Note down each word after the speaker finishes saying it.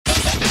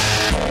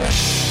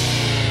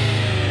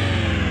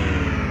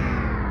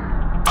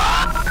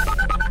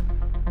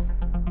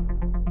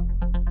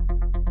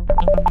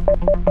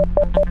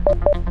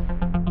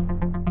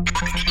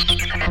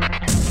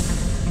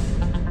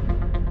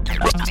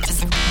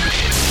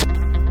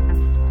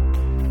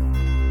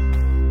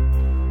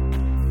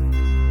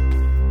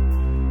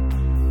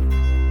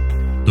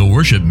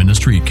Worship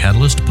Ministry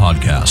Catalyst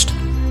podcast.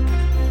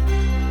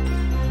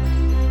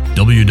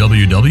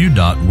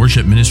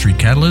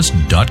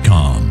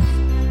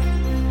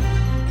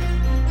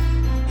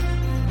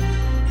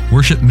 www.worshipministrycatalyst.com.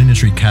 Worship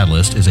Ministry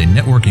Catalyst is a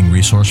networking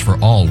resource for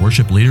all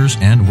worship leaders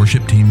and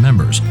worship team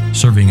members,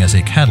 serving as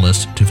a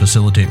catalyst to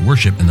facilitate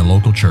worship in the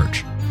local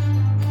church.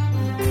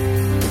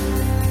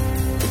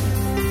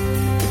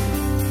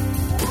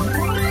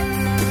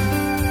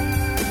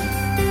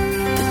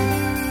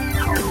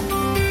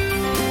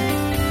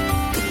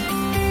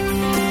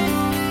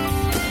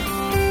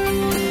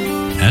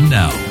 And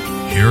now,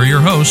 here are your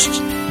hosts,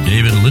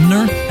 David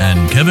Lindner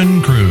and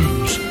Kevin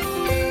Cruz.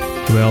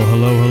 Well,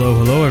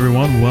 hello,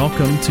 everyone.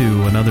 Welcome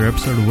to another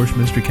episode of Worship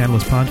Ministry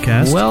Catalyst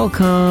podcast.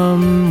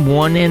 Welcome,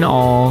 one and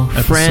all,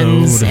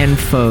 friends and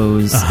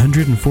foes.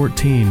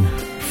 114.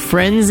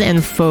 Friends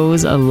and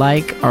foes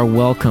alike are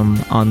welcome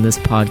on this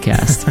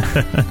podcast.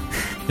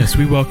 Yes,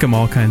 we welcome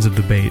all kinds of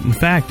debate. In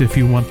fact, if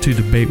you want to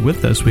debate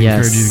with us, we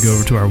encourage you to go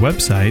over to our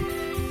website,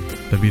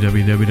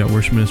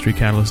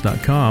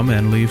 www.worshipministrycatalyst.com,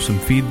 and leave some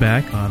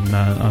feedback on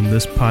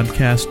this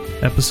podcast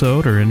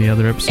episode or any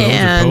other episodes.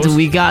 And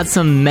we got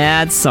some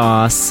mad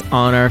sauce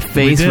on our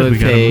Facebook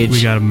page.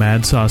 We got a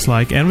mad sauce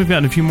like, and we've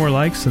gotten a few more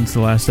likes since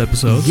the last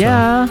episode.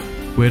 Yeah. So,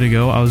 way to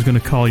go. I was going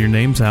to call your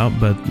names out,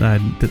 but I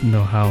didn't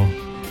know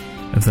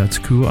if that's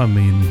cool. I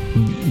mean,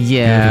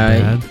 yeah, good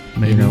or bad,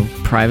 maybe.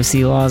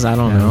 Privacy laws, I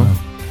don't know.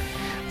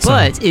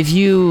 But so, if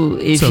you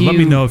let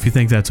me know if you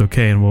think that's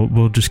okay, and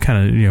we'll just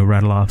kind of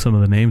rattle off some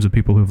of the names of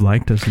people who've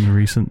liked us in the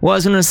recent. Well, I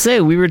was going to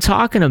say, we were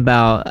talking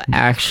about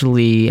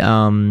actually,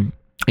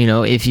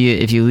 if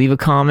you leave a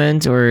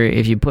comment or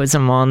if you put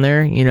something on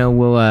there,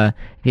 we'll if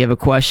you have a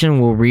question,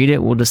 we'll read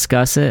it, we'll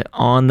discuss it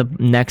on the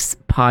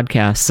next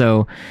podcast.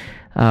 So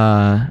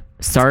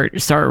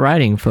start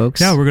writing,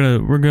 folks. Yeah,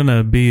 we're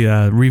gonna be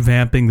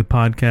revamping the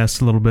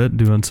podcast a little bit,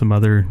 doing some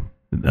other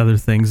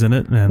things in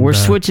it, and we're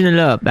switching it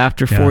up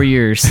after 4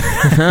 years.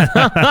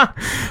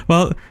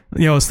 Well,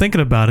 I was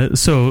thinking about it.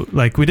 So,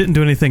 we didn't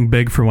do anything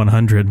big for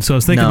 100. So I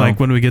was thinking,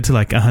 when we get to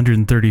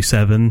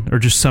 137 or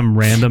just some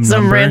random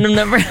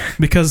number.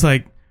 Because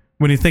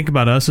when you think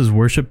about us as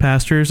worship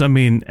pastors, I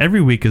mean, every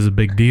week is a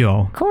big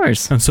deal. Of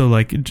course. And so,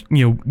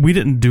 we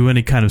didn't do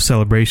any kind of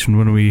celebration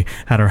when we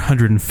had our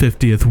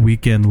 150th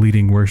weekend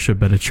leading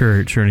worship at a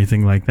church or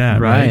anything like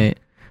that, right?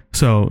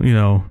 So,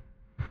 that'd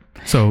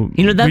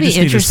be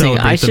interesting.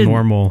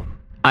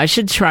 I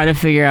should try to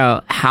figure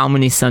out how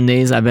many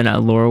Sundays I've been at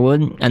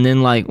Laurelwood, and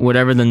then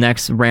whatever the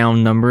next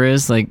round number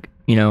is, be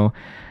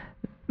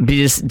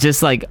just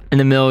in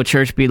the middle of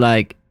church, be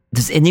like,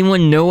 does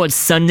anyone know what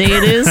Sunday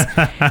it is?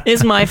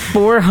 It's my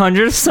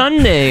 400th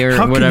Sunday or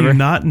whatever. How can you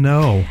not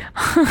know?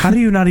 How do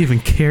you not even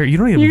care? You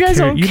don't even you guys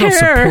care. Don't you care.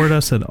 Don't support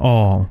us at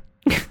all.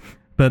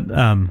 But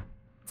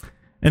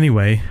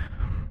anyway,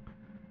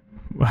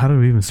 how do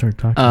we even start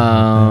talking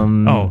about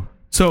that?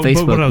 So,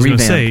 Facebook, but what I was going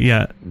to say,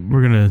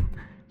 we're going to...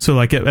 So,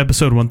 at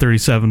episode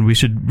 137, we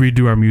should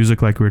redo our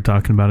music like we were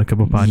talking about a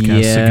couple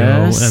podcasts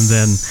ago.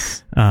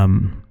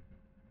 And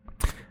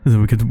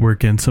then we could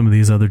work in some of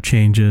these other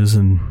changes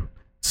and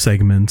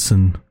segments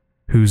and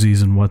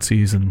whoosies and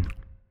whatsies and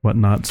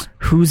whatnots.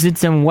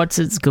 Who's-its and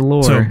what's-its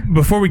galore. So,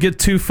 before we get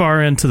too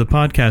far into the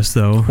podcast,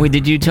 though... Wait,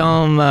 did you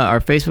tell them our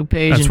Facebook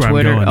page and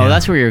Twitter? I'm going,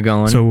 that's where you're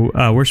going. So,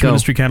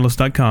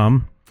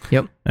 worshipministrycatalyst.com.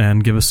 Yep.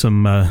 And give us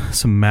some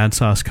mad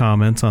sauce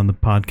comments on the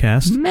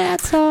podcast. Mad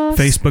sauce.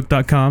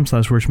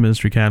 Facebook.com/Worship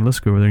Ministry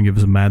Catalyst. Go over there and give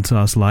us a mad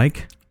sauce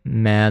like.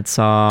 Mad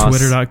sauce.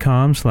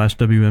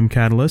 Twitter.com/WM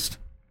Catalyst.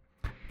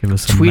 Give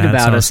us some tweet mad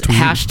about sauce us. tweet.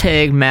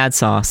 Hashtag mad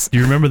sauce. Do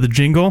you remember the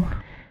jingle?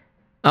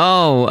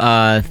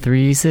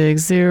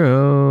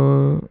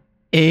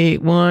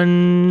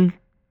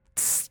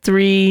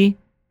 360-813.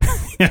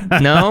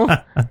 No?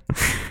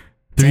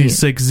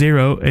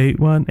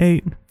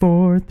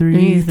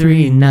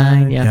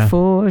 360-818-4339. Yeah,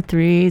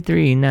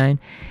 4339.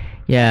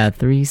 Yeah,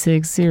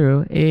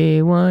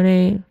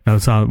 360-818. No,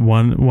 it's on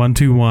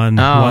 121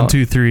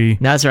 123.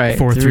 That's right.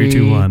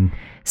 4321.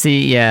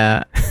 See,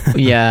 yeah.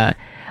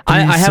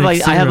 I have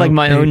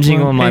my own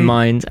jingle in my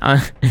mind.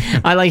 I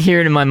hear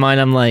it in my mind.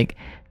 I'm like,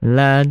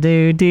 la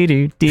do do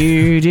do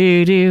do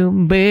do do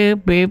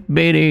beep beep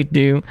beep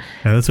do.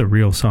 Yeah, that's a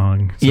real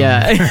song.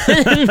 Yeah, I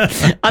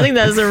think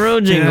that's a real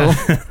jingle.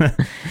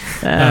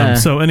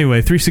 So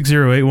anyway,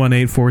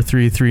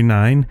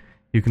 360-818-4339.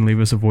 You can leave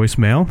us a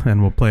voicemail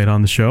and we'll play it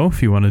on the show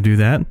if you want to do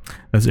that.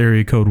 That's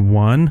area code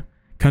 1,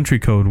 country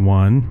code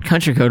 1.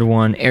 Country code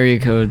 1, area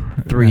code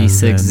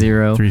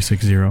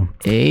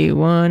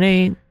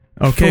 360-818.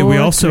 Okay,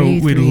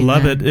 we'd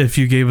love it if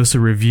you gave us a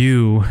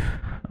review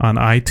on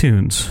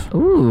iTunes.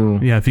 Ooh.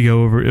 Yeah,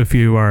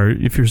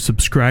 if you're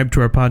subscribed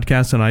to our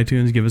podcast on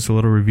iTunes, give us a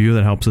little review.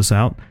 That helps us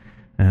out.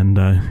 And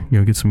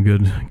get some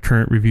good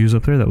current reviews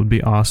up there. That would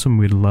be awesome.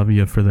 We'd love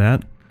you for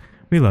that.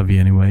 We love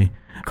you anyway.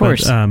 Of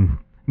course.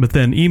 But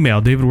then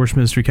email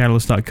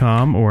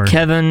david@worshipministrycatalyst.com or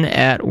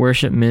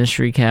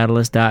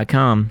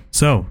Kevin@worshipministrycatalyst.com.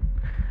 So,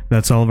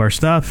 that's all of our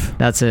stuff.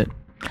 That's it.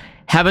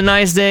 Have a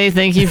nice day.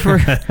 Thanks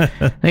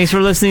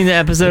for listening to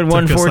episode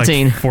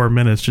 114. Us like 4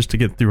 minutes just to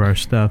get through our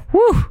stuff.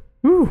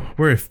 Woo!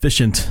 We're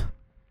efficient.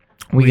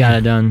 We got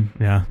it done.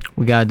 Yeah.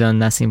 We got it done.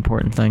 That's the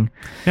important thing.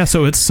 Yeah,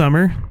 so it's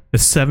summer.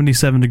 It's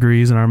 77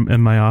 degrees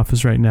in my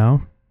office right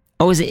now.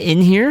 Oh, is it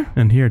in here?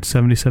 And here it's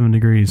 77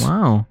 degrees.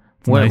 Wow.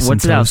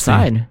 What's it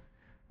outside?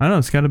 I don't know.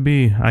 It's got to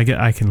be.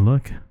 I can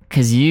look.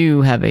 Because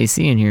you have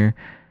AC in here.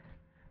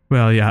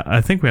 Well, yeah.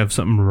 I think we have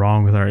something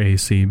wrong with our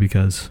AC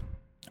because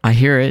I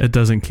hear it. It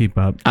doesn't keep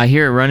up. I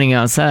hear it running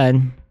outside.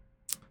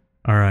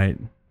 All right.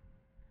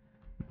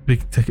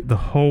 The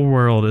whole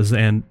world is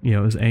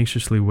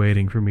anxiously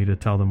waiting for me to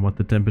tell them what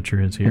the temperature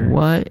is here.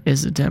 What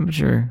is the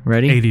temperature?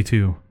 Ready?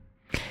 82.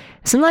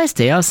 It's a nice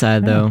day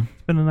outside, though.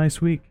 It's been a nice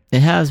week.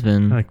 It has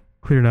been. Kind of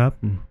cleared up.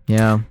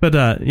 Yeah. But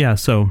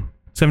so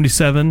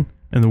 77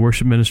 in the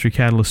Worship Ministry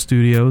Catalyst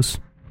Studios.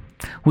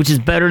 Which is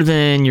better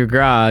than your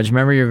garage.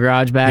 Remember your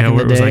garage back in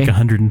the day? Yeah, it was like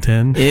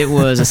 110. It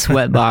was a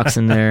sweat box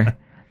in there.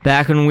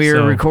 Back when we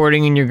were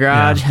recording in your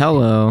garage,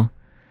 hello.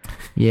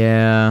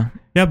 Yeah.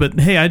 Yeah, but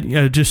hey,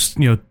 I just,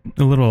 a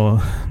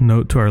little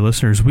note to our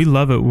listeners. We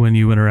love it when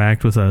you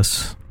interact with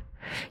us.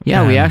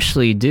 Yeah, we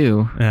actually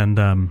do. And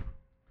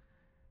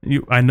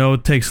I know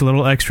it takes a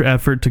little extra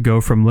effort to go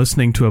from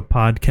listening to a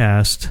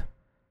podcast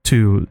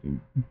to,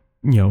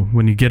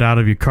 when you get out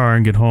of your car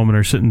and get home and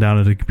are sitting down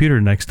at a computer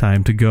next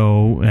time to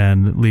go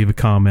and leave a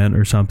comment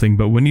or something.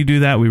 But when you do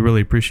that, we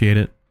really appreciate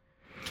it.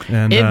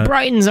 And it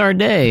brightens our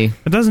day.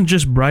 It doesn't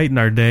just brighten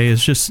our day.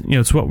 It's just,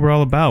 it's what we're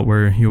all about.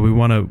 Where we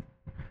want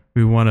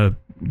to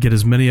get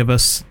as many of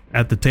us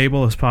at the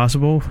table as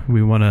possible.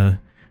 We want to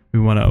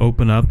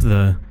open up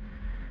the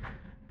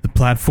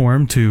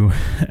platform to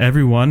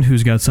everyone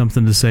who's got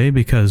something to say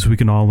because we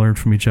can all learn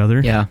from each other.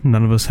 Yeah.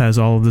 None of us has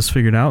all of this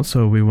figured out,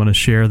 so we want to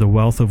share the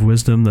wealth of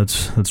wisdom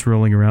that's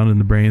rolling around in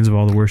the brains of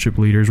all the worship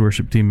leaders,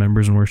 worship team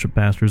members, and worship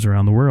pastors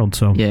around the world.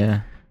 So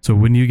yeah. So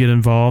when you get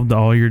involved,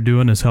 all you're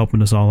doing is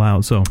helping us all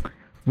out. So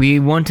we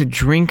want to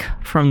drink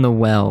from the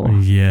well.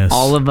 Yes.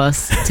 All of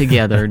us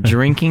together,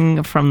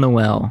 drinking from the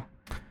well.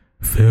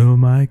 Fill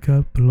my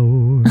cup,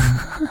 Lord.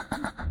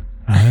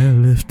 I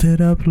lift it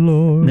up,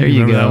 Lord. There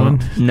you go.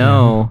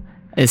 No,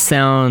 it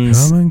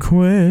sounds... Come and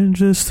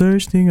quench this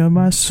thirsting of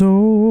my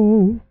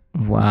soul.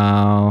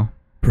 Wow.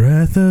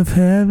 Breath of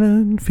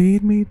heaven,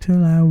 feed me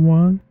till I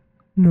want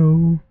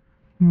no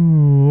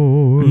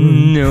more.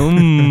 No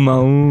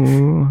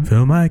more.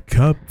 Fill my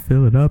cup,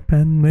 fill it up,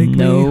 and make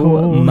me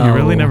whole. Mo. You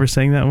really never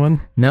sang that one?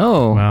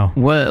 No.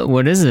 Wow.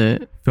 What is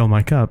it? Fill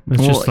my cup.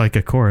 It's just like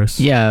a chorus.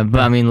 Yeah,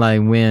 but I mean,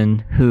 like when?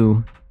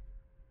 Who?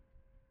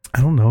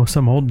 I don't know.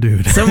 Some old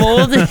dude. Some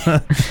old...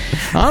 I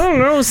don't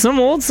know. Some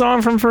old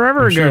song from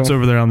forever ago. Sure it's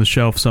over there on the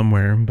shelf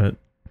somewhere, but...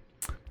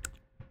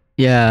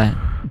 Yeah.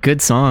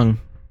 Good song.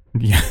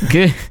 Yeah.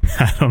 Good.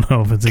 I don't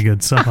know if it's a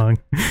good song.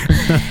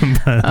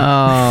 But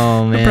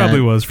oh, man. It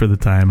probably was for the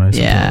time, I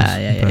suppose.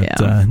 Yeah.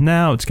 But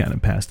now it's kind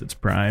of past its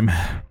prime.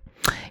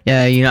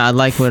 Yeah, I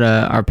like what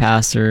our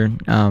pastor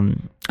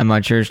at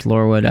my church,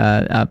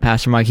 Laurelwood,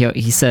 Pastor Mike,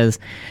 he says,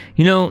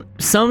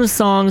 some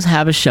songs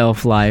have a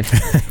shelf life,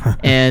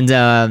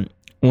 and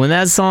when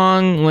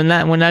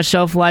that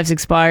shelf life's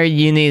expired,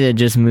 you need to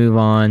just move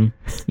on.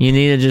 You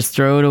need to just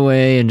throw it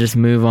away and just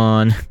move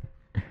on.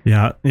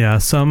 Yeah.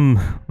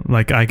 Some,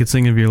 like I Could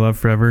Sing of Your Love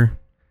Forever,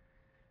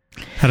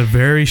 had a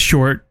very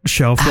short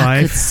shelf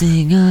life,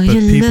 but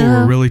people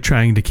were really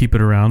trying to keep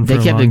it around for a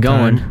long time. They kept it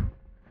going.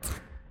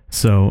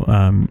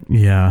 So,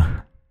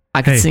 yeah.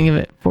 I could sing of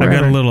it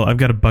forever. I've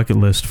got a bucket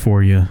list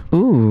for you.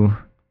 Ooh.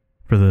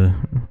 For the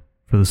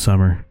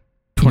summer.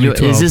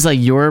 2012. Is this like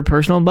your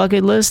personal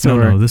bucket list?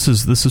 No. This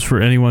is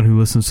for anyone who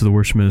listens to the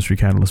Worship Ministry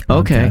Catalyst podcast.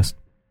 Okay.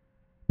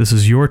 This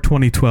is your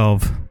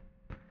 2012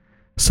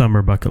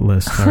 summer bucket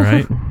list, all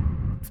right?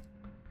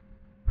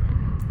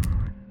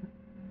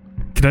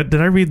 Did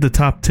I read the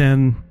top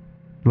 10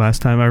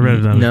 last time? I read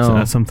it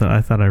on something. I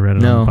thought I read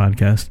it on the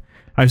podcast.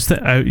 I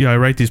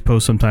write these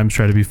posts sometimes,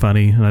 try to be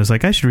funny, and I was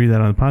like, I should read that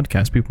on the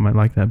podcast. People might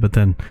like that, but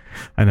then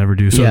I never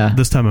do. So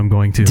this time I'm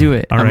going to do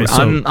it. All right,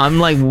 I'm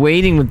like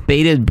waiting with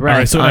bated breath. All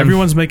right, so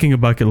everyone's making a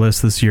bucket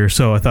list this year,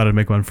 so I thought I'd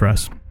make one for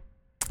us.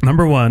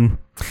 Number 1,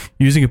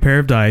 using a pair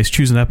of dice,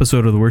 choose an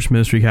episode of the Worship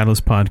Ministry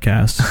Catalyst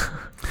podcast.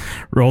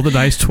 Roll the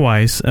dice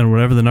twice, and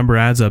whatever the number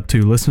adds up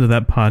to, listen to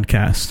that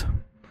podcast.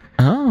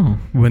 Oh.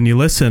 When you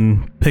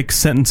listen, pick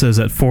sentences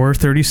at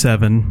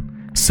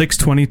 4:37,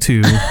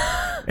 6:22.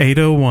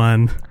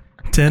 8:01,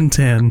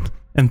 10:10,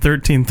 and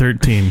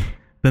 13:13.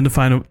 Then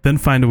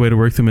find a way to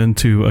work them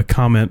into a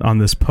comment on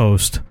this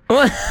post in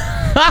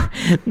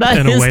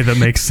a way that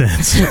makes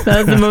sense.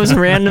 That's the most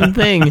random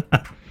thing.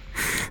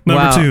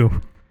 Number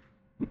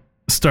 2,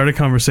 start a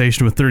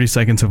conversation with 30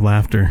 seconds of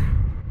laughter.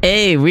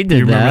 Hey, we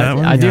did that.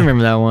 I do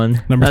remember that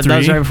one. Number 3. That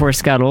was right before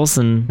Scott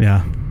Olson.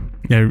 Yeah.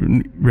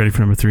 Ready for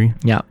number 3?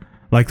 Yeah.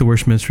 Like the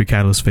Worship Ministry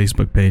Catalyst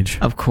Facebook page.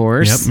 Of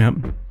course. Yep.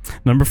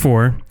 Number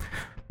 4.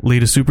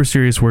 Lead a super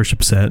serious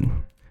worship set,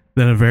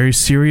 then a very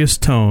serious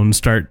tone,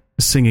 start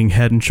singing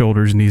Head and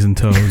Shoulders, Knees and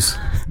Toes.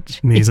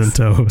 Knees and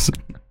Toes.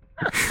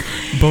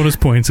 Bonus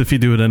points if you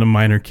do it in a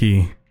minor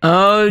key.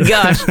 Oh,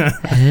 gosh.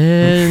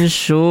 Head,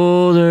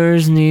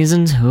 shoulders, knees,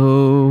 and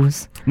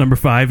toes. Number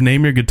 5,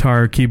 name your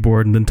guitar or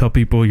keyboard and then tell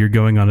people you're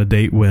going on a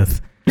date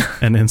with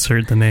and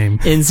insert the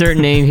name. Insert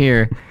name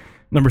here.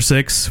 Number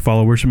 6,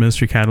 follow Worship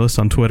Ministry Catalyst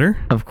on Twitter.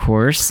 Of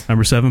course.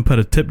 Number 7, put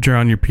a tip jar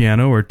on your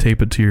piano or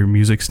tape it to your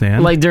music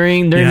stand. Like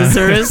during the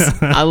service?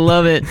 I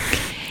love it.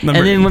 And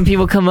then when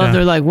people come up,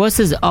 they're like, what's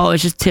this? Oh,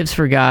 it's just tips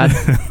for God.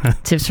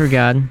 Tips for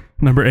God.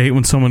 Number 8,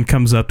 when someone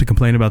comes up to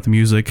complain about the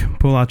music,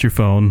 pull out your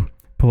phone,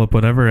 pull up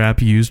whatever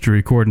app you use to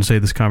record and say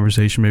this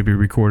conversation may be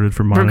recorded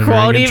for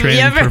monitoring and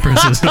training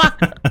purposes.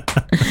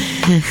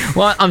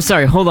 Well, I'm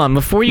sorry. Hold on.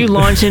 Before you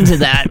launch into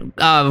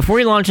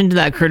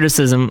that,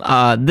 criticism,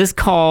 this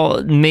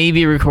call may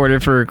be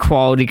recorded for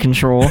quality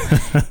control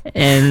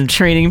and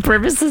training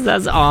purposes.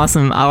 That's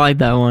awesome. I like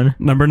that one.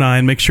 Number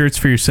 9, make sure it's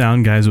for your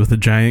sound guys with a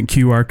giant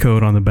QR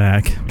code on the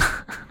back.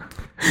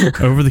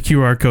 Over the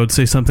QR code,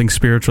 say something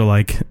spiritual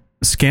like,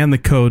 scan the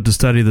code to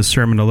study the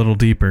sermon a little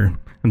deeper.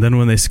 And then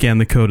when they scan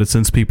the code, it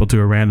sends people to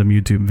a random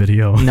YouTube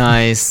video.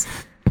 Nice.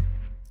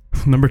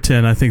 Number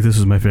 10, I think this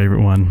is my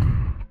favorite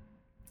one.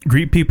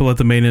 Greet people at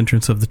the main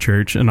entrance of the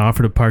church and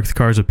offer to park the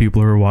cars of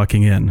people who are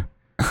walking in.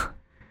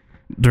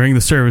 During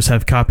the service,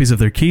 have copies of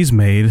their keys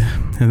made,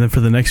 and then for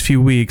the next few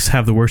weeks,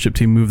 have the worship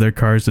team move their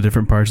cars to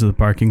different parts of the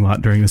parking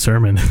lot during the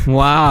sermon.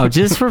 Wow,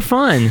 just for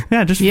fun.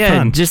 Yeah, just for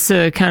fun. Just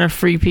to kind of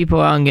freak people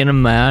out and get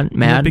them mad.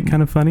 That'd be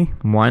kind of funny.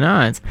 Why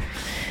not?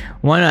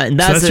 Why not?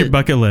 That's your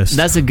bucket list.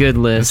 That's a good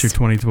list. That's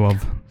your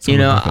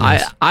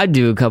 2012. I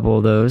do a couple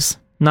of those.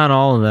 Not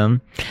all of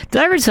them.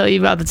 Did I ever tell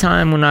you about the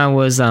time when I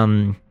was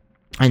in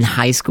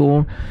high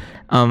school?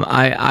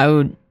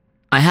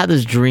 I had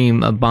this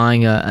dream of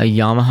buying a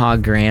Yamaha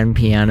grand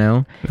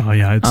piano. Oh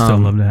yeah, I'd still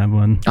love to have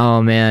one.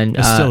 Oh man,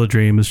 it's still a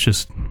dream. It's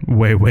just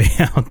way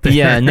out there.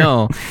 Yeah,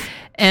 no.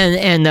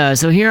 And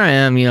so here I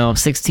am,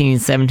 16,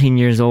 17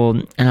 years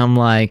old, and I'm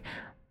like,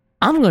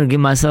 I'm going to get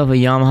myself a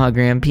Yamaha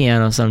grand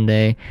piano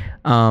someday.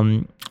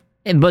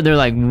 But they're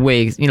like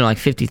way, like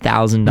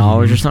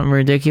 $50,000 or something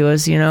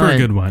ridiculous, For a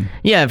good one.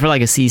 Yeah, for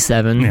like a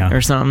C7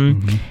 or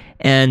something.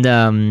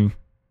 Mm-hmm.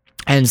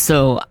 And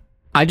so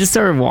I just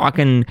started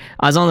walking.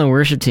 I was on the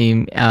worship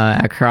team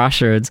at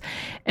Crossroads,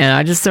 and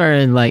I just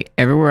started, like,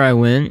 everywhere I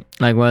went,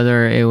 like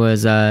whether it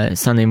was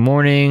Sunday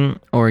morning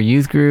or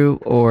youth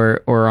group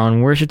or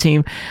on worship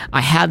team,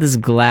 I had this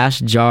glass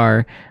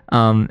jar,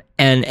 and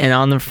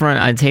on the front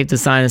I taped a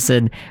sign that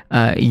said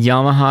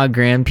Yamaha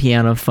Grand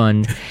Piano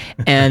Fund,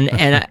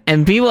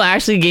 and people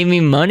actually gave me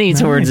money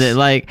towards it.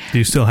 Like, do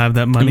you still have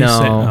that money?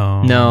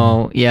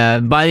 No, yeah.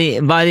 By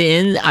the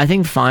end, I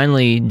think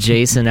finally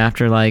Jason,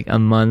 after like a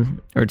month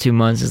or 2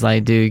 months, is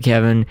like, dude,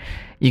 Kevin,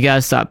 you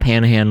gotta stop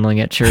panhandling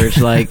at church.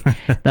 Like,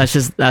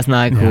 that's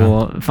not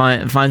cool.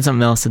 Yeah. Find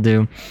something else to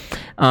do.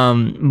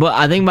 But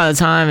I think by the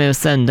time it was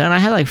said and done, I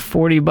had like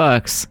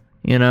 $40.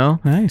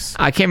 Nice.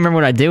 I can't remember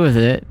what I did with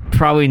it.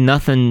 Probably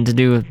nothing to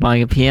do with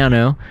buying a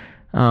piano.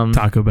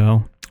 Taco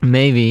Bell.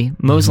 Maybe.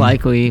 Most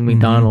likely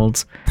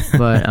McDonald's.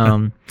 But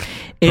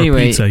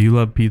anyway. Or pizza. You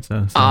love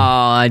pizza. So. Oh,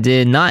 I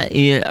did not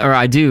eat, or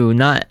I do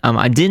not.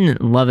 I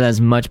didn't love it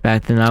as much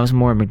back then. I was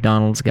more a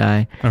McDonald's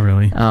guy. Oh,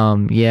 really?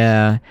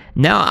 Yeah.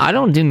 Now I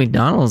don't do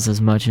McDonald's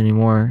as much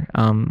anymore.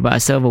 But I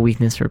still have a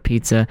weakness for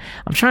pizza.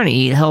 I'm trying to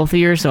eat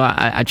healthier, so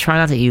I try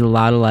not to eat a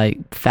lot of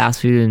like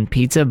fast food and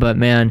pizza. But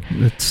man,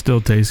 it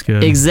still tastes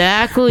good.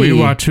 Exactly. We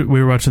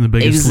were watching The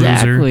Biggest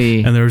Loser,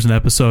 and there was an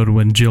episode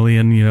when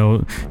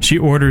Jillian, she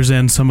orders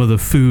in some of the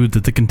food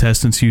that the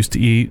contestants used to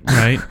eat,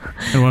 right?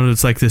 And one of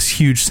it's like this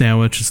huge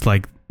sandwich. It's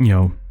like,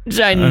 it's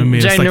like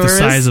the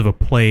size of a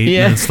plate,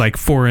 and it's like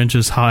 4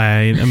 inches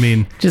high. I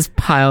mean, just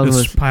piled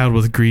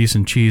with grease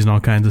and cheese and all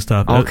kinds of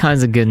stuff. All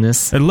kinds of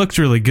goodness. It looks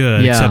really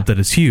good, except that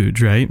it's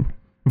huge, right?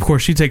 Of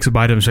course, she takes a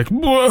bite of it and she's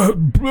like,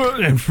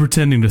 and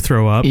pretending to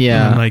throw up.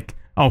 Yeah. And I'm like,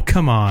 oh,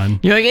 come on.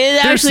 You're like,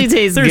 it actually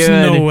tastes good. There's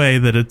no way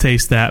that it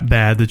tastes that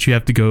bad that you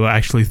have to go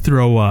actually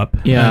throw up.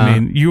 Yeah. I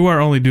mean, you are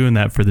only doing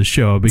that for the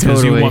show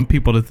because you want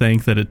people to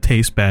think that it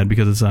tastes bad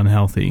because it's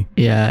unhealthy.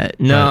 Yeah.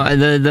 No,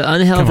 the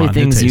unhealthy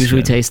things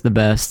usually taste the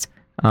best.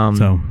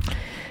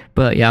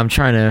 But yeah, I'm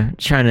trying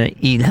to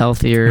eat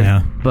healthier.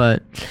 Yeah.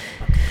 But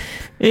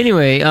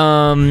anyway,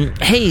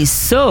 hey,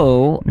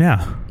 so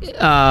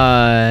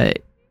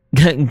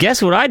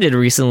guess what I did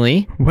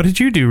recently? What did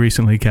you do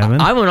recently,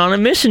 Kevin? I went on a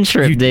mission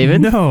trip, David.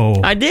 No.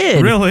 I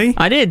did. Really?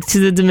 I did, to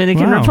the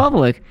Dominican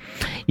Republic.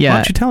 Yeah. Why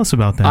don't you tell us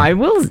about that? I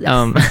will.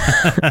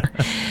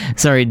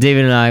 Sorry,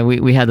 David and I,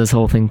 we had this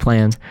whole thing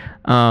planned.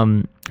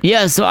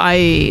 Yeah, so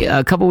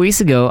a couple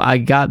weeks ago, I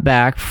got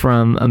back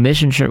from a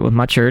mission trip with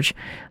my church.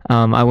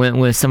 I went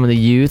with some of the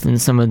youth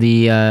and some of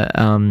the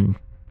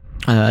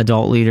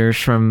adult leaders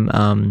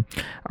from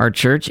our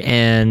church,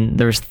 and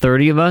there's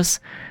 30 of us.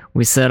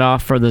 We set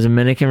off for the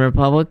Dominican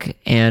Republic,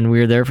 and we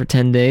were there for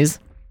 10 days.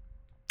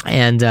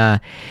 And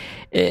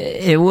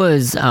it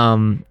was,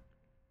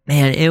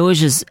 it was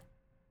just...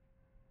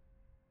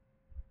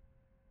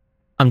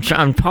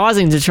 I'm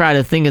pausing to try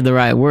to think of the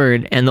right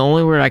word, and the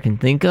only word I can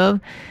think of,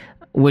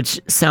 which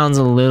sounds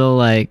a little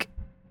like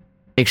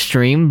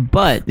extreme,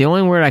 but the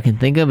only word I can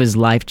think of is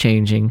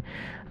life-changing,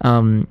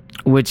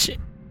 which,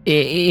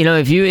 you know,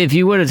 if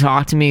you would have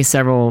talked to me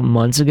several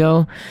months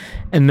ago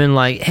and been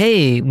like,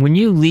 hey, when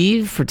you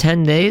leave for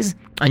 10 days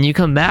and you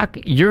come back,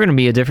 you're going to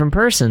be a different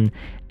person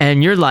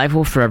and your life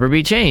will forever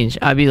be changed,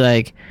 I'd be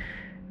like,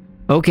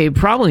 okay,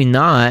 probably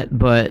not,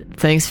 but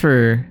thanks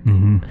for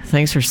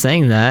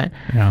saying that.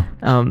 Yeah.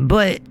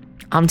 But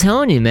I'm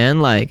telling you,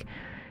 man, like,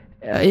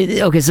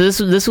 okay,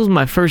 so this was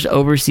my first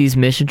overseas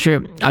mission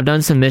trip. I've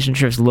done some mission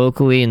trips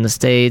locally in the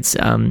States,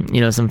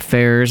 you know, some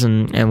fairs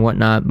and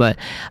whatnot, but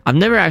I've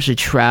never actually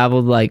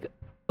traveled like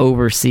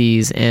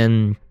overseas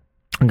and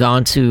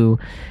gone to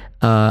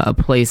a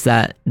place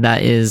that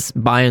is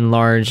by and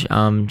large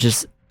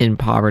just in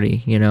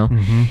poverty, you know,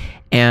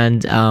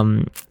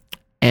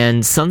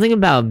 and something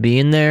about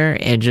being there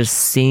and just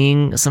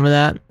seeing some of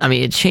that, I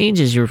mean, it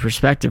changes your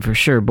perspective for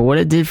sure. But what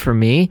it did for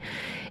me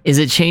is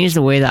it changed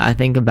the way that I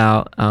think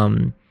about,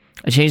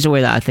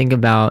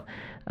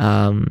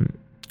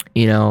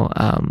 you know,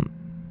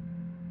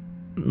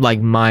 like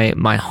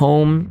my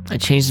home.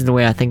 It changes the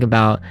way I think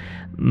about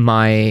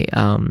my,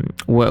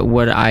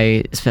 what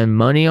I spend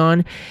money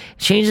on. It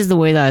changes the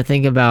way that I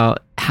think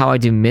about how I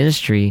do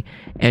ministry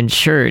and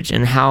church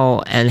and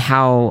how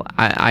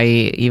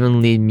I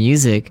even lead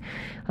music.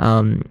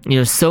 You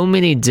know, so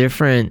many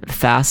different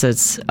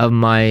facets of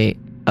my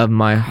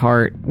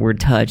heart were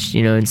touched,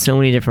 you know, in so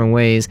many different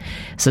ways.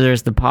 So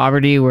there's the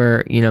poverty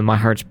where, you know, my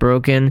heart's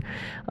broken.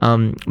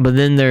 But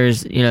then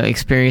there's, you know,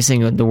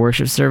 experiencing the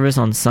worship service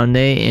on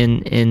Sunday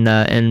in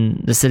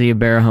the city of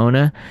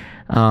Barahona.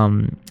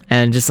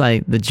 And just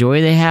like the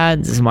joy they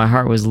had, just my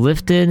heart was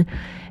lifted.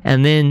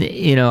 And then,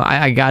 you know,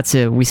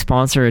 we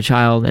sponsor a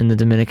child in the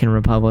Dominican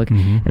Republic,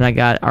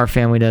 and our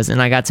family does,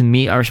 and I got to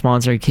meet our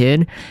sponsored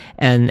kid,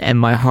 and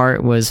my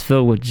heart was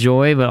filled with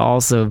joy, but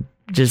also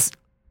just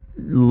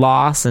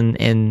loss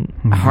and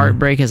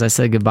heartbreak as I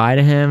said goodbye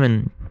to him.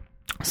 And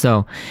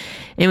so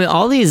anyway,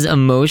 all these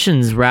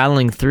emotions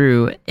rattling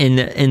through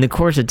in the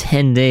course of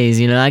 10 days,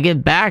 you know, I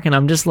get back and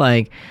I'm just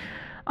like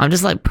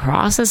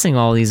processing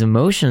all these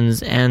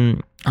emotions,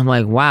 and I'm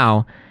like,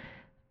 wow,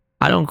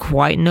 I don't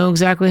quite know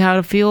exactly how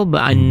to feel,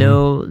 but I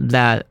know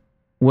that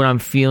what I'm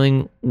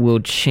feeling will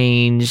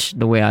change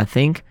the way I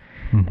think,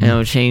 and it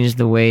will change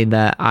the way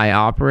that I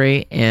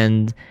operate.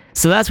 And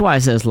so that's why I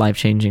said it's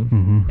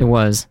life-changing. It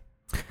was.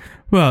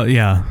 Well,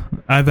 yeah.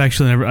 I've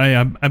actually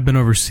I've been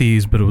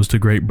overseas, but it was to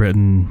Great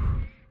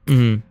Britain.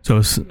 So,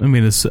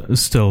 it's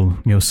still,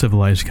 you know,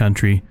 civilized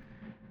country.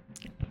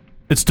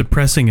 It's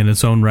depressing in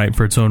its own right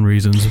for its own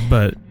reasons,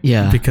 but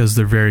because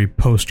they're very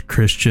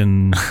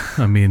post-Christian,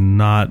 I mean,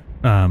 not...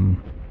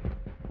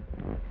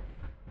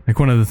 like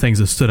one of the things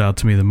that stood out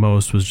to me the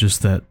most was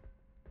just that,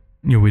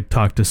 you know, we'd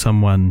talk to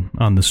someone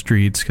on the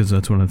streets, because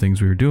that's one of the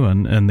things we were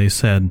doing, and they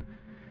said,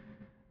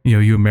 you know,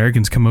 you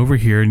Americans come over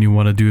here and you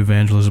want to do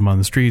evangelism on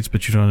the streets,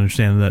 but you don't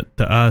understand that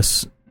to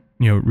us,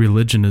 you know,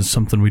 religion is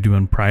something we do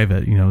in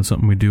private. You know, it's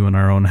something we do in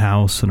our own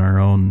house, in our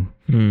own,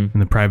 in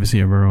the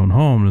privacy of our own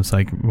home. And it's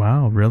like,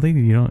 wow, really?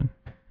 You know,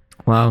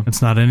 wow.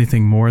 It's not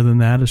anything more than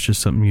that. It's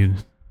just something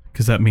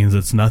because that means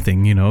it's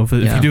nothing. You know, if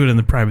you do it in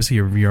the privacy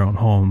of your own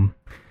home,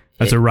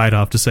 that's a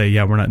write-off to say,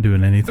 yeah, we're not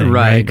doing anything.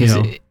 Right, because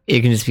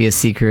it can just be a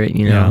secret.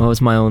 You know,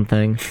 it's my own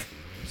thing.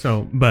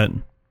 So, but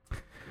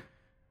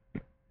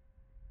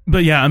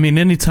yeah, I mean,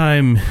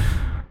 anytime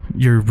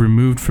you're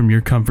removed from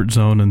your comfort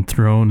zone and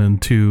thrown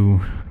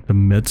into the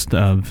midst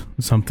of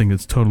something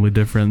that's totally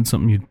different,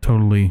 something you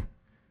totally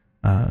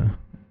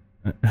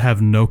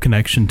have no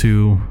connection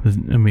to,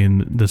 I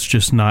mean, that's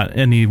just not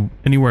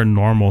anywhere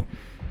normal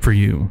for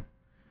you.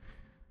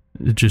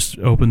 It just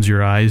opens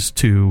your eyes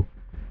to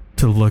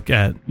look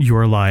at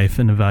your life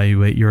and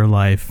evaluate your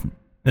life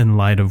in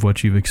light of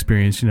what you've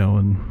experienced, you know,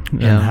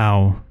 and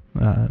how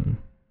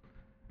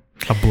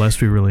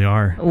blessed we really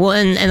are. Well,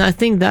 and I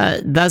think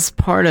that's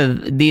part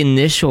of the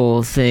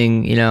initial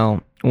thing, you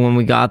know, when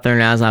we got there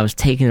and as I was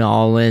taking it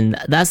all in,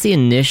 that's the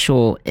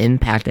initial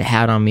impact it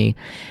had on me.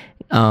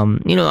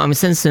 You know, I mean,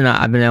 since then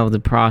I've been able to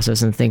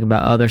process and think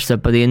about other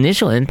stuff, but the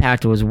initial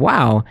impact was,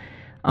 wow,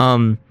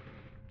 I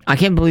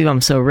can't believe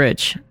I'm so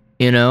rich,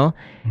 you know,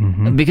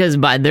 because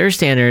by their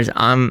standards,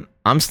 I'm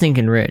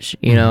stinking rich,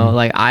 you know,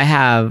 like I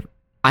have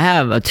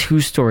a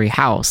 2-story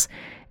house,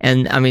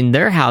 and I mean,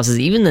 their houses,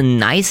 even the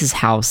nicest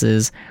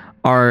houses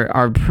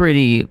are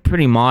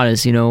pretty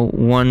modest, you know,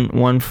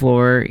 one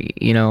floor,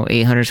 you know,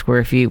 800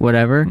 square feet,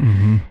 whatever.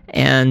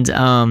 And, you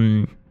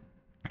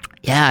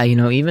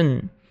know,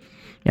 even,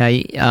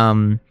 like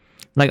I'm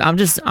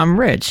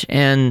rich,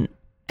 and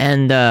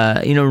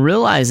you know,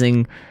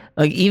 realizing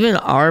like even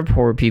our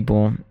poor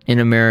people in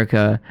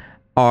America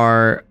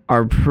are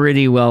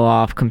pretty well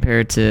off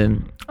compared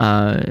to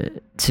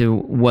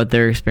what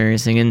they're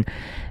experiencing. And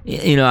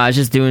you know, I was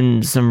just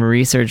doing some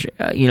research,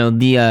 you know,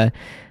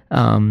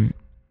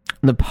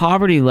 the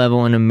poverty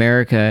level in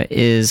America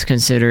is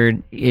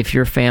considered, if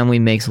your family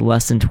makes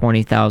less than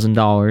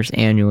 $20,000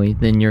 annually,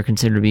 then you're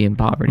considered to be in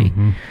poverty.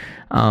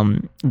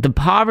 The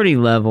poverty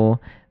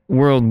level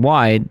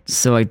worldwide,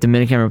 so like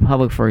Dominican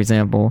Republic, for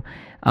example,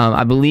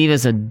 I believe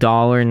it's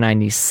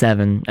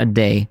 $1.97 a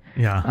day.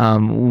 Yeah.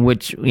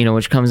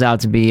 Which comes out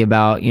to be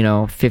about,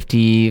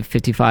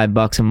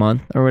 $55 a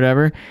month or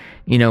whatever.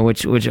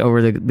 Which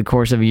over the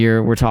course of a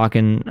year, we're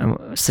talking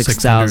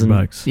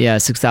 $6,000. Yeah,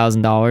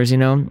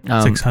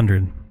 $6,000.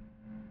 600.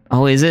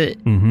 Oh, is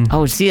it? Mm-hmm.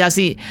 Oh, see, that's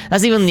even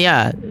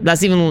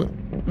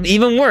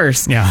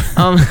worse. Yeah.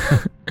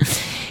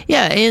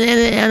 Yeah,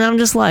 and I'm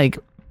just like,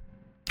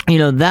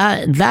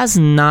 that's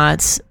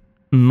not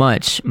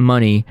much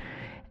money,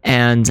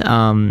 and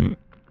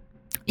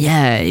like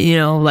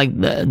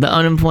the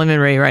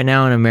unemployment rate right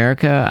now in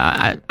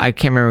America, I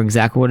can't remember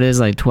exactly what it is,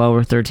 like 12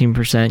 or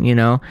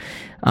 13%.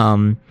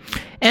 And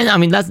I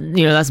mean that's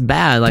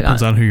bad. Like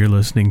depends on who you're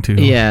listening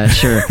to. Yeah,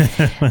 sure.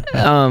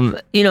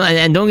 And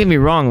don't get me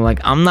wrong.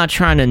 Like I'm not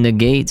trying to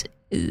negate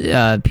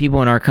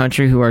people in our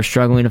country who are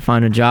struggling to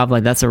find a job.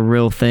 Like that's a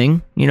real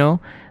thing,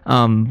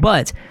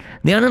 but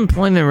the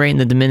unemployment rate in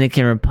the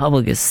Dominican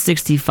Republic is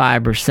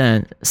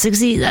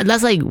 65%.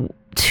 That's like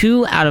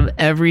 2 out of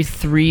every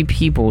 3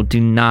 people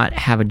do not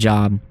have a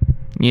job,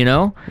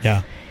 Yeah.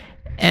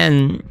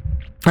 And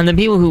the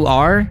people who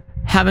are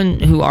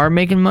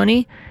making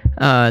money,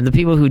 the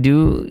people who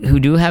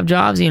do have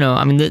jobs,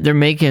 I mean, they're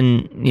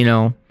making,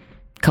 a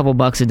couple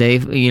bucks a day,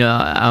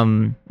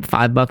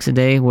 $5 a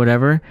day,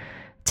 whatever,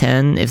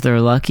 10 if they're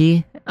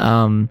lucky.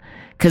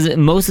 Because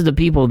most of the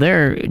people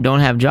there don't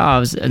have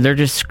jobs. They're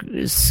just,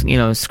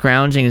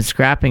 scrounging and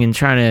scrapping and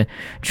trying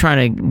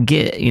to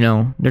get,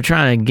 they're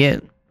trying to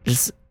get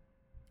just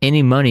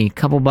any money,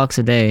 couple bucks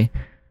a day.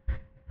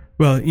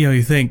 Well,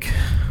 you think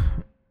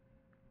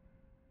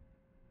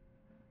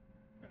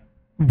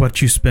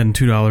what you spend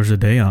 $2 a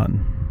day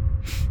on.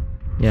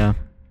 Yeah.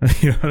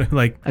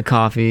 Like a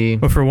coffee.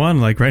 Well, for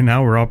one, like right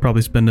now, we're all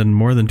probably spending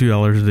more than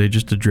 $2 a day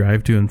just to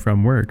drive to and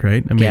from work,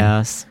 right? I mean,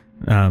 gas.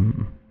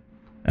 And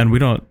we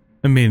don't.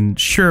 I mean,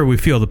 sure, we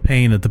feel the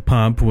pain at the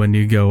pump when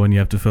you go and you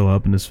have to fill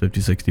up and it's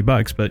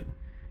 $50-$60, but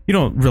you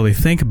don't really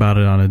think about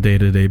it on a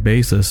day-to-day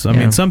basis. I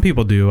mean, some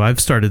people do. I've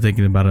started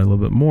thinking about it a little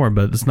bit more,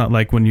 but it's not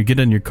like when you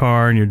get in your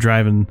car and you're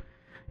driving,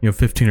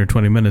 15 or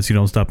 20 minutes, you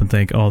don't stop and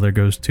think, oh, there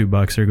goes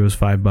 $2, there goes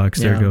 $5,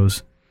 there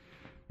goes,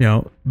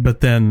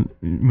 but then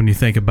when you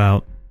think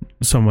about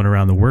someone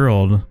around the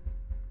world,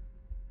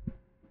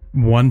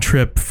 one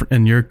trip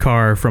in your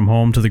car from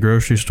home to the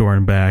grocery store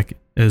and back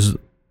is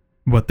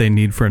what they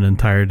need for an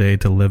entire day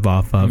to live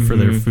off of, for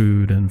their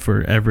food and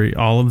for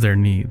all of their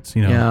needs,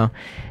 Yeah.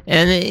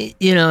 And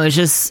it's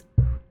just,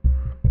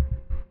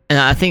 and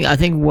I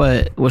think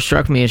what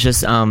struck me is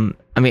just,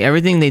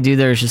 everything they do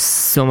there is just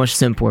so much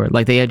simpler.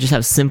 Like they just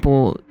have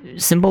simple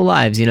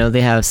lives,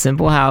 they have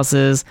simple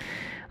houses.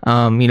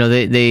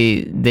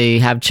 They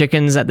have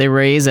chickens that they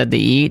raise, that they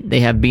eat. They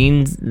have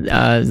beans,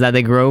 that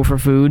they grow for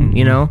food,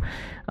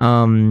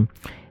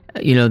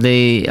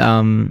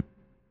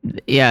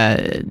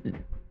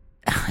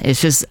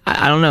 it's just,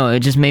 I don't know.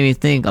 It just made me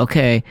think,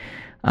 okay,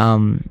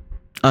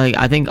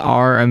 I think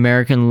our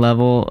American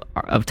level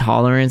of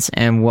tolerance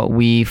and what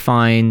we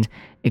find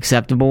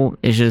acceptable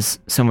is just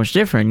so much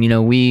different.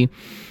 We,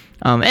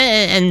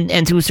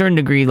 and to a certain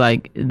degree,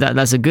 like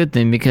that's a good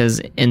thing,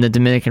 because in the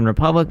Dominican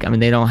Republic, I mean,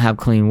 they don't have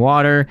clean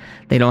water,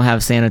 they don't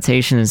have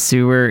sanitation and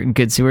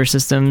good sewer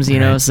systems,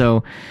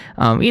 so,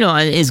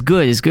 it's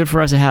good. It's good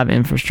for us to have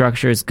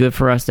infrastructure. It's good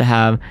for us to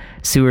have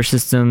sewer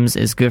systems.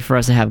 It's good for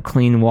us to have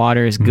clean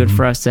water. It's good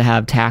for us to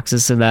have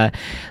taxes so that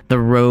the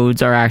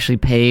roads are actually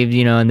paved,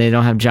 and they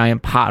don't have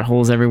giant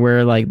potholes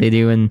everywhere like they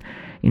do in,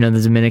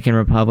 the Dominican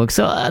Republic.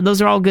 So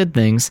those are all good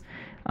things.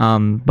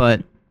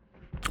 But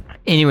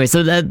anyway,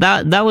 so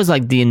that was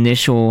like the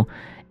initial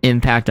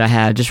impact I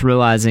had, just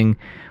realizing,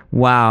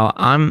 wow,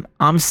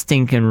 I'm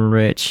stinking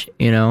rich,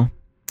 Well,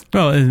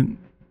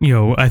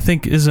 I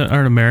think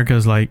aren't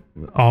America's like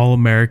all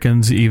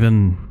Americans,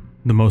 even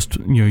the most,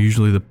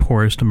 usually the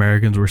poorest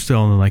Americans, were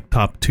still in the like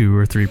top 2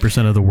 or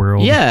 3% of the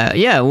world.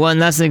 Yeah. Well, and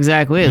that's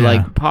exactly it. Yeah.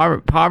 Like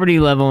poverty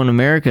level in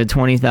America,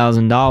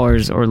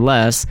 $20,000 or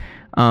less,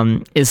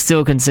 is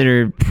still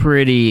considered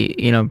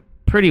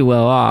pretty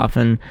well off.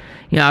 And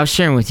I was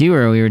sharing with you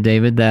earlier,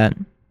 David, that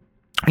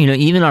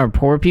even our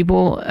poor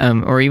people,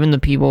 or even the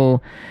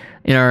people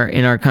in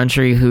our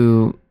country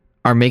who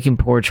are making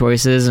poor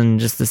choices and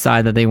just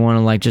decide that they want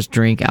to like just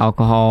drink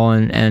alcohol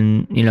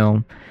and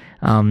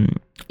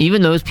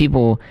even those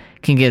people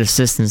can get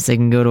assistance. They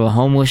can go to a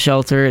homeless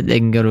shelter, they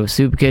can go to a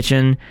soup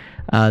kitchen,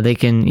 they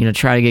can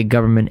try to get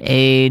government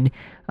aid.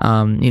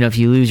 If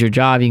you lose your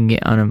job, you can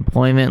get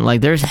unemployment.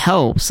 Like there's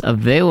helps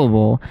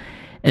available.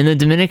 In the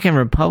Dominican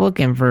Republic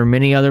and for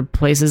many other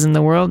places in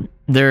the world,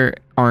 there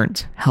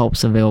aren't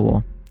helps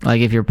available.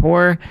 Like if you're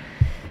poor,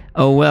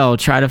 oh well,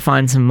 try to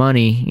find some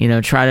money,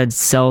 try to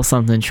sell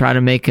something, try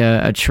to make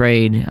a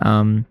trade,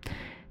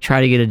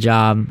 try to get a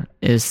job.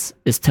 It's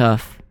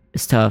tough.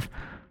 It's tough.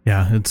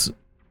 Yeah,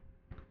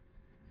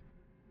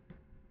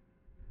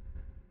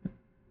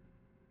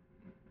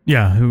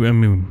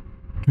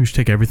 we should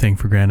take everything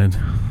for granted.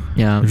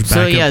 Yeah. There's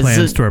backup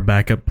plans to our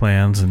backup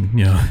plans, and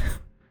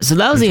So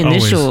that was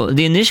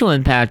the initial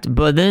impact,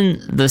 but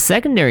then the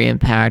secondary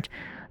impact,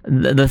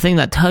 the thing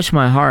that touched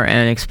my heart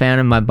and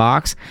expanded my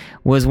box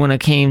was when it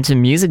came to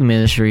music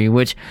ministry,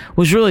 which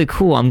was really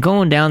cool. I'm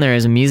going down there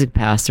as a music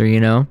pastor,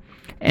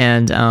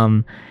 and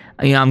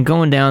I'm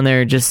going down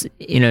there just,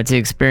 to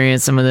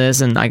experience some of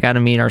this, and I got to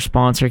meet our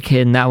sponsor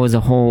kid, and that was a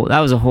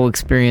whole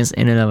experience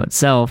in and of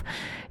itself.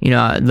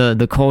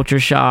 The culture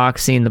shock,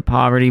 seeing the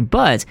poverty.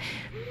 But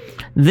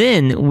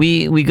then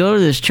we go to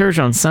this church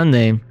on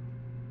Sunday,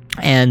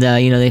 and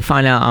they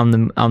find out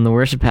I'm the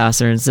worship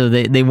pastor, and so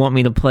they want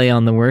me to play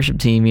on the worship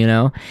team,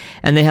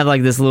 and they have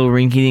like this little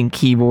rinky-dink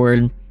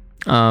keyboard,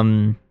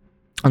 and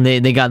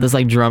they got this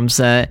like drum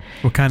set.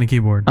 What kind of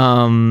keyboard?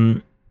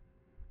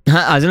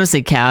 I was gonna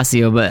say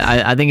Casio, but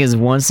I think it's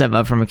one step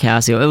up from a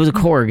Casio. It was a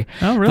Korg.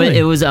 Oh, really? But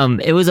it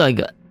was like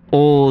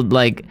old,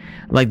 like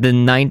the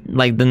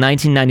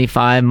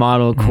 1995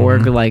 model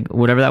Korg, like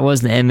whatever that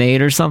was, the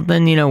M8 or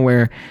something.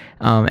 Where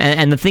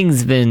and the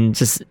thing's been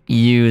just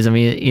used. I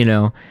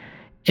mean,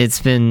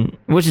 it's been,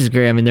 which is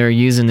great. I mean, they're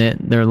using it,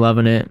 they're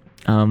loving it.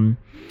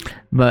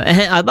 But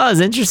I thought it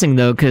was interesting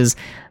though, because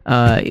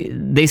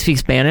they speak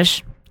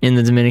Spanish in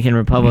the Dominican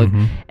Republic,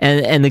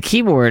 and the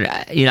keyboard,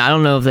 I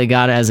don't know if they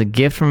got it as a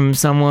gift from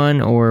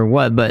someone or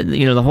what, but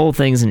the whole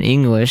thing's in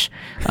English,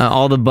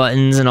 all the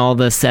buttons and all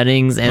the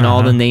settings and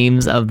all the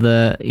names of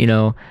the,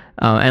 and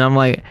I'm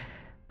like,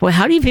 boy,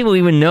 how do you people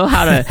even know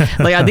how to,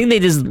 like, I think they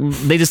just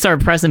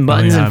started pressing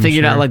buttons and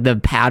figured out like the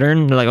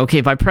pattern. They're like, okay,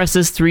 if I press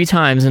this 3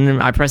 times and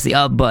then I press the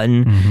up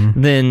button,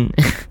 then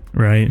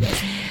right.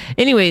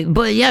 Anyway,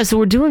 but yeah, so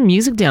we're doing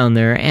music down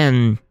there,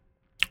 and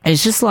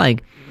it's just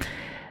like,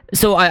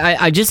 so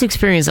I just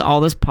experienced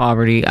all this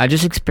poverty. I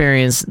just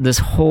experienced this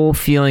whole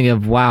feeling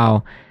of,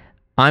 wow,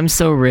 I'm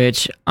so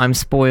rich. I'm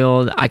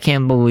spoiled. I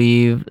can't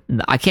believe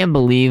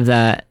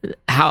that.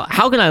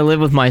 How can I live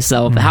with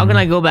myself? How can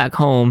I go back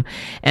home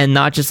and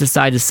not just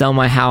decide to sell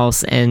my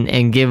house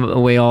and give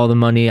away all the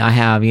money I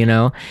have,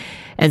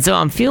 And so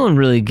I'm feeling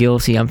really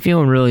guilty. I'm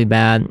feeling really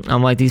bad.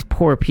 I'm like, these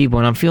poor people,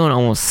 and I'm feeling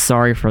almost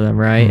sorry for them,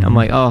 right? I'm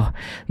like, oh,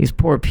 these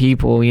poor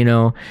people,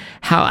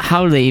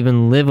 how do they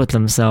even live with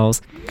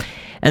themselves?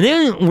 And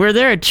then we're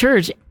there at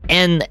church,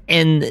 and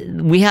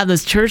we have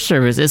this church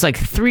service. It's like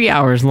 3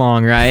 hours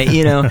long, right?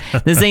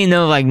 This ain't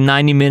no like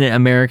 90-minute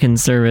American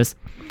service.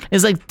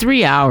 It's like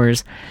 3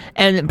 hours,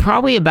 and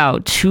probably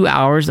about 2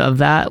 hours of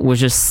that was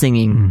just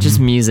singing, just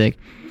music.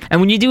 And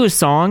when you do a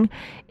song,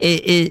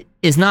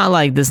 it's not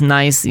like this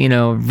nice,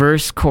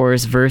 verse,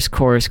 chorus,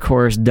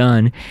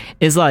 done.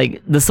 It's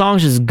like the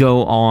songs just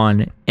go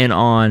on and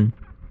on.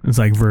 It's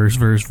like verse,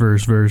 yeah,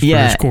 verse,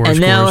 chorus,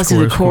 and now let's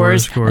do the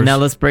chorus, chorus, and now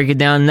let's break it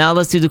down. Now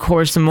let's do the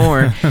chorus some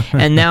more,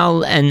 and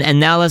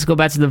now let's go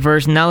back to the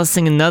verse. And now let's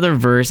sing another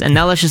verse, and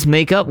now let's just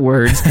make up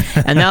words,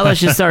 and now let's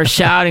just start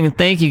shouting.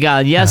 Thank you,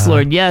 God. Yes,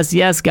 Lord.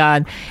 Yes,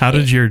 God. How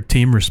did your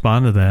team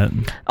respond to that?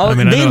 Oh, I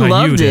mean, they I know loved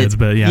how you it. Did,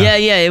 but yeah,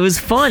 it was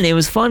fun. It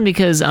was fun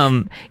because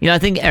I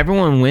think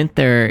everyone went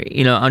there,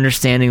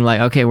 understanding like,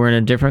 okay, we're in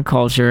a different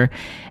culture.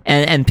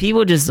 And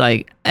people just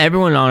like,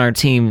 everyone on our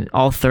team,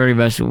 all 30 of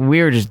us,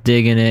 we were just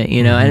digging it,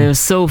 and it was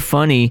so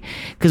funny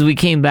because we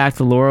came back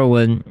to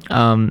Laurelwood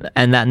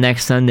and that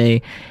next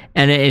Sunday,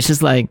 and it's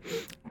just like,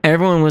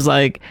 everyone was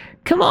like,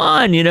 come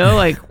on,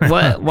 like,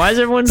 what? Why is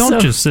everyone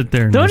Don't just sit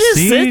there. Don't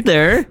just sit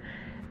there.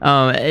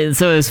 And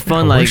so it was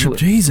fun. Like, worship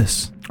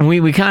Jesus.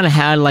 We kind of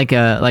had like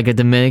a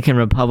Dominican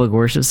Republic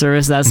worship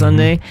service that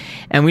Sunday,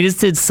 and we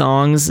just did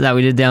songs that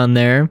we did down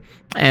there,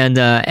 and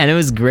it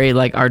was great.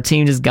 Like, our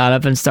team just got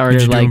up and started.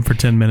 Did you like do them for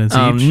 10 minutes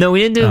each? No, we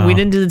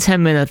didn't do the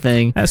 10-minute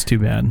thing. That's too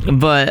bad.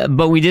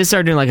 But we did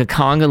start doing like a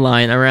conga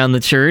line around the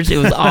church. It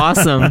was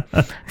awesome.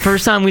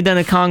 First time we'd done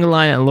a conga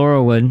line at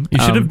Laurelwood. You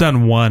should have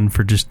done one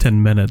for just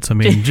 10 minutes. I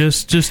mean,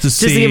 just to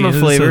see, to give them a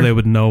flavor, so they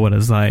would know what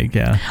it's like.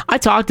 Yeah. I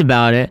talked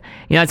about it.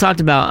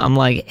 I'm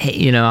like,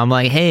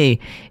 hey,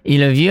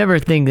 if you ever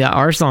think that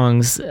our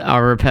songs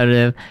are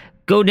repetitive,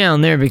 go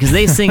down there, because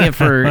they sing it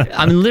for,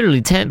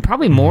 literally 10,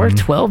 probably more,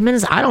 12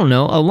 minutes, I don't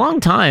know, a long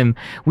time.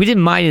 We did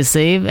Mighty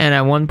Save, and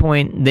at one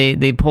point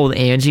they pulled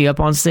Angie up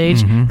on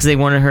stage because they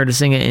wanted her to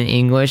sing it in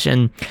English,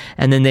 and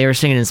then they were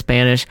singing in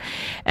Spanish,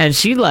 and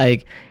she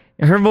like,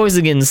 her voice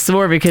is getting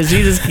sore because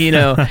she just,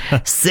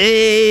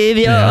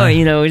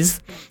 Savior,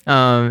 just,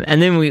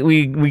 and then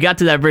we got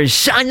to that bridge,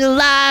 shine your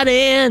light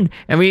in,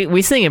 and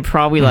we sing it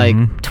probably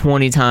like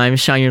 20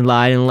 times, shine your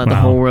light and let the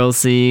whole world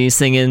see,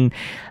 singing,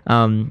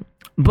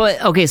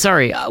 but okay,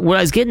 sorry. What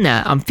I was getting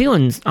at, I'm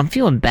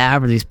feeling bad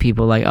for these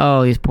people, like,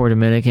 oh, these poor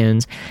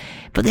Dominicans.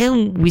 But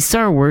then we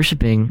started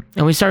worshiping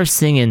and we started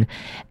singing,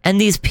 and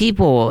these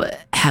people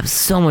have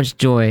so much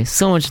joy,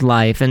 so much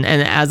life, and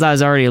as I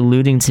was already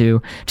alluding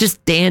to,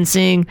 just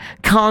dancing,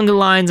 conga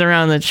lines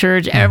around the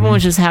church.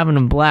 Everyone's just having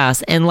a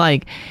blast. And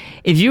like,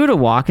 if you were to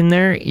walk in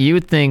there, you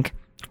would think,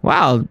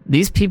 wow,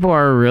 these people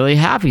are really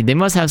happy. They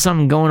must have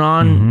something going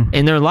on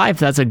in their life.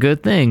 That's a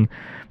good thing.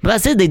 But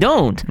that's it. They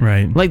don't.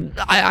 Right. Like,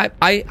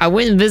 I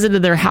went and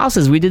visited their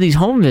houses. We did these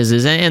home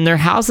visits, and their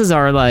houses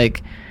are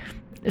like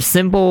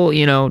simple,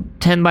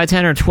 10 by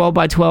 10 or 12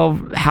 by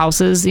 12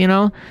 houses,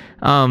 not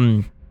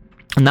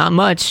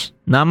much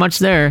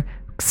there.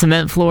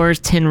 cement floors,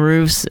 tin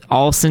roofs,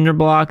 all cinder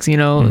blocks. You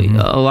know,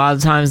 a lot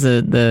of times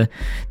the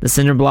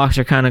cinder blocks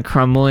are kind of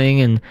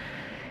crumbling, and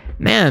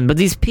man, but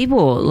these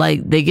people,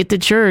 like, they get to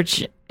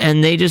church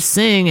and they just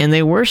sing and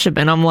they worship,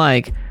 and I'm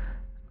like,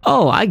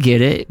 oh, I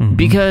get it,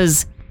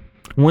 because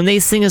when they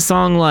sing a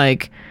song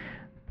like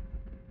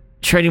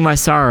Trading My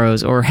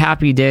Sorrows or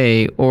Happy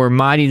Day or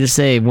Mighty to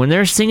Save, when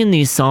they're singing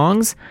these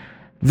songs,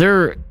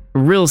 they're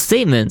real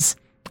statements,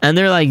 and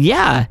they're like,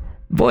 yeah,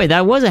 boy,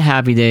 that was a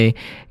happy day.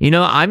 You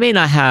know, I may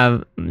not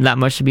have that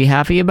much to be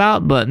happy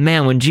about, but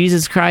man, when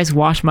Jesus Christ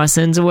washed my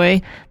sins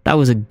away, that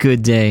was a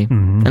good day,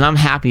 and I'm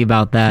happy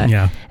about that.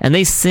 Yeah. And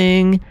they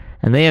sing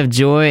and they have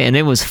joy, and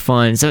it was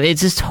fun. So it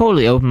just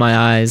totally opened my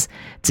eyes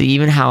to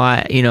even how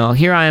I, you know,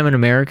 here I am in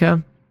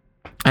America,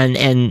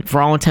 and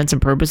for all intents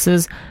and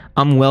purposes,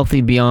 I'm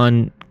wealthy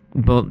beyond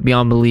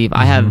belief.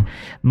 I have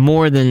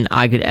more than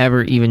I could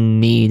ever even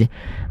need.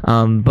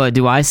 But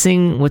do I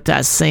sing with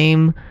that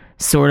same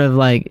sort of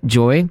like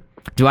joy?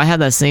 Do I have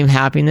that same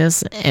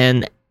happiness?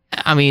 And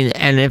I mean,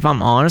 and if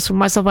I'm honest with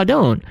myself, I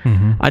don't.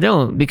 I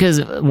don't,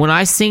 because when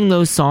I sing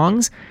those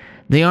songs,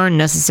 they aren't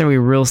necessarily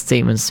real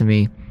statements to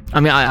me. I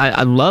mean,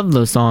 I love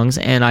those songs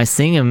and I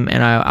sing them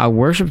and I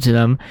worship to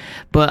them,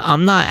 but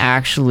I'm not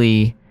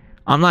actually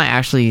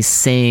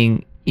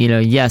saying, you know,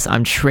 yes,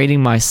 I'm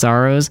trading my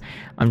sorrows,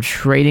 I'm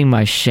trading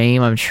my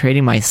shame, I'm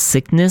trading my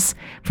sickness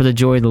for the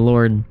joy of the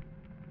Lord,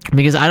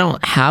 because I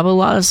don't have a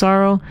lot of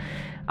sorrow.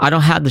 I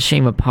don't have the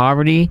shame of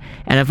poverty,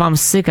 and if I'm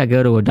sick, I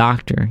go to a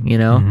doctor, you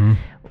know.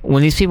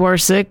 When these people are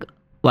sick,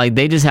 like,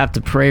 they just have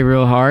to pray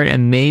real hard,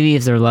 and maybe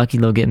if they're lucky,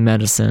 they'll get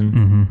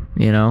medicine,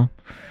 you know.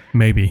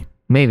 Maybe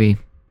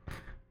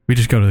we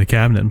just go to the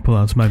cabinet and pull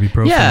out some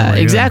ibuprofen. Yeah,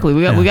 exactly.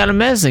 We got a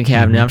medicine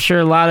cabinet. I'm sure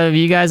a lot of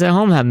you guys at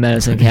home have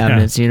medicine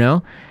cabinets, you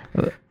know.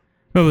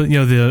 Well,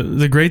 you know,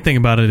 the great thing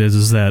about it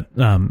is that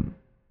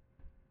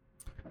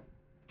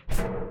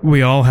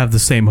we all have the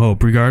same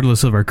hope,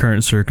 regardless of our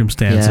current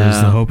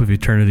circumstances. The hope of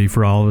eternity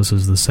for all of us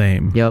is the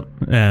same. Yep.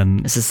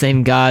 And it's the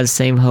same God,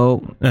 same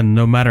hope. And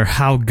no matter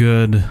how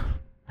good,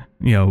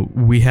 you know,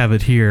 we have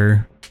it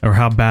here or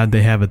how bad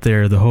they have it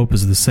there, the hope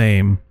is the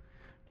same.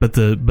 But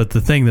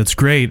the thing that's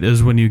great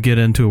is when you get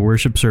into a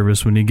worship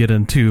service, when you get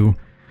into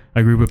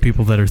a group of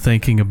people that are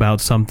thinking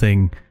about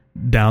something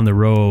down the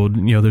road,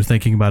 you know, they're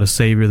thinking about a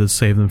Savior that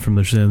saved them from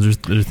their sins.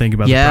 They're thinking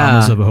about the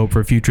promise of a hope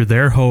for a future.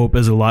 Their hope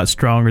is a lot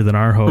stronger than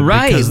our hope,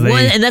 right?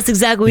 And that's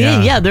exactly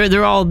it. Yeah,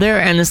 they're all there,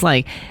 and it's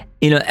like,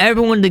 you know,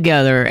 everyone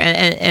together,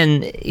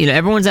 and you know,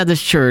 everyone's at this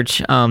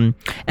church. And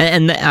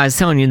I was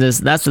telling you this.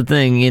 That's the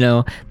thing. You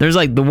know, there's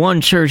like the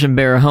one church in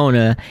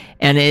Barahona,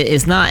 and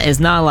it's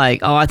not like,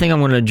 oh, I think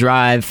I'm going to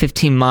drive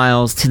 15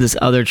 miles to this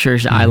other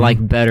church that I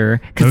like better.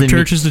 No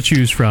churches to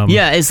choose from.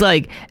 Yeah, it's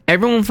like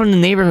everyone from the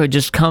neighborhood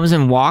just comes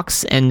and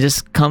walks and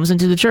just comes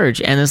into the church,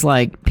 and it's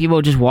like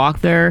people just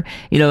walk there.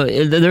 You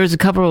know, there's a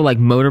couple of like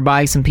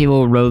motorbikes, and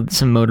people rode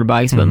some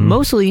motorbikes, but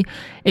mostly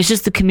it's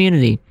just the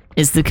community.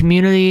 It's the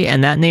community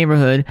and that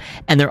neighborhood,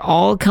 and they're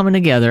all coming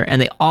together,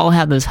 and they all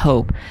have this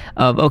hope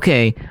of,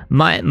 okay,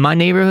 my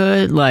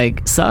neighborhood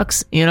like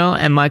sucks, you know,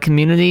 and my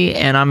community,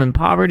 and I'm in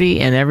poverty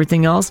and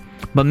everything else.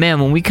 But man,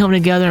 when we come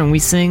together and we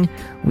sing,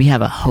 we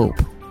have a hope.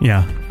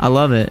 Yeah, I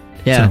love it.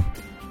 Yeah, so,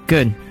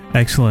 good,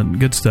 excellent,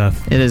 good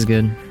stuff. It is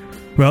good.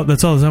 Well,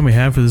 that's all the time we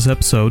have for this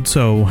episode,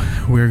 so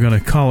we're going to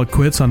call it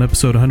quits on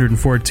episode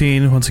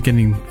 114. Once again,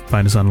 you can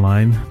find us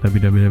online,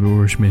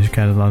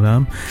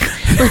 www.worshipministrycatalyst.com.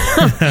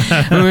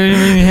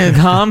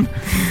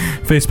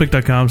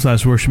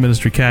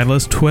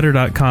 Facebook.com/worshipministrycatalyst,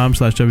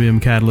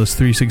 Twitter.com/WMCatalyst,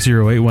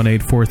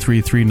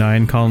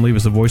 360-818-4339. Call and leave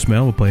us a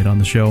voicemail. We'll play it on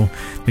the show.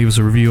 Leave us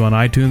a review on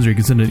iTunes, or you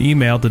can send an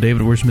email to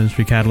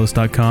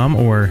david@worshipministrycatalyst.com,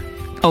 or...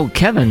 Oh,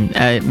 Kevin,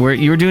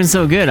 you were doing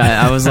so good.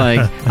 I was like,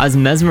 I was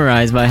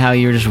mesmerized by how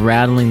you were just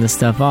rattling this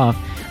stuff off.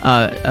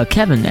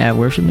 Kevin at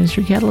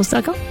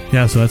worshipministrycatalyst.com.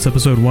 Yeah, so that's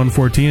episode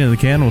 114 in the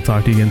can. We'll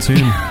talk to you again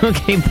soon.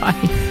 Okay,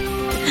 bye.